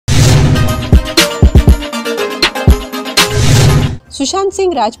सुशांत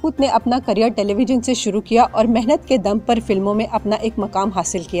सिंह राजपूत ने अपना career television से शुरू किया और मेहनत के दम पर फिल्मों में अपना एक मकाम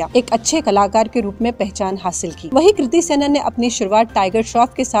हासिल किया, एक अच्छे कलाकार के रूप में पहचान हासिल की। वहीं कृति सेनन ने अपनी शुरुआत टाइगर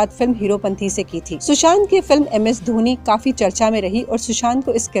श्रॉफ के साथ फिल्म हीरोपंती से की थी। सुशांत की फिल्म MS धोनी काफी चर्चा में रही और सुशांत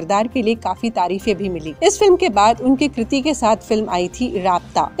को इस किरदार के लिए काफी तारीफें भी मिली। इस फिल्म के बाद उनकी कृति के साथ फिल्म आई थी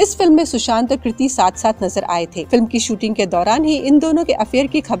राब्ता। इस फिल्म में सुशांत और कृति साथ साथ नजर आए थे। फिल्म की शूटिंग के दौरान ही इन दोनों के अफेयर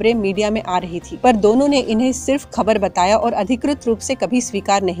की खबरें मीडिया में आ रही थी, पर दोनों ने इन्हें सिर्फ खबर बताया और अधिकृत रूप से कभी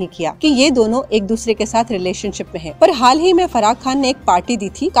स्वीकार नहीं किया कि ये दोनों एक दूसरे के साथ रिलेशनशिप में हैं। पर हाल ही में फराह खान ने एक पार्टी दी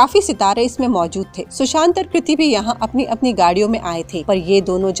थी, काफी सितारे इसमें मौजूद थे। सुशांत और कृति भी यहाँ अपनी अपनी गाड़ियों में आए थे, पर ये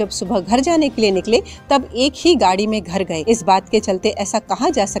दोनों जब सुबह घर जाने के लिए निकले तब एक ही गाड़ी में घर गए। इस बात के चलते ऐसा कहा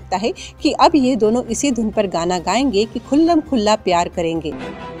जा सकता है कि अब ये दोनों इसी धुन पर गाना गाएंगे कि खुल्लम खुल्ला प्यार करेंगे।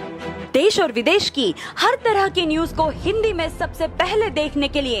 देश और विदेश की हर तरह की न्यूज को हिंदी में सबसे पहले देखने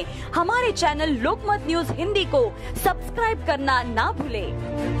के लिए हमारे चैनल लोकमत न्यूज हिंदी को सब्सक्राइब करना ना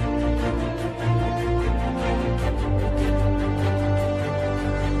भूलें।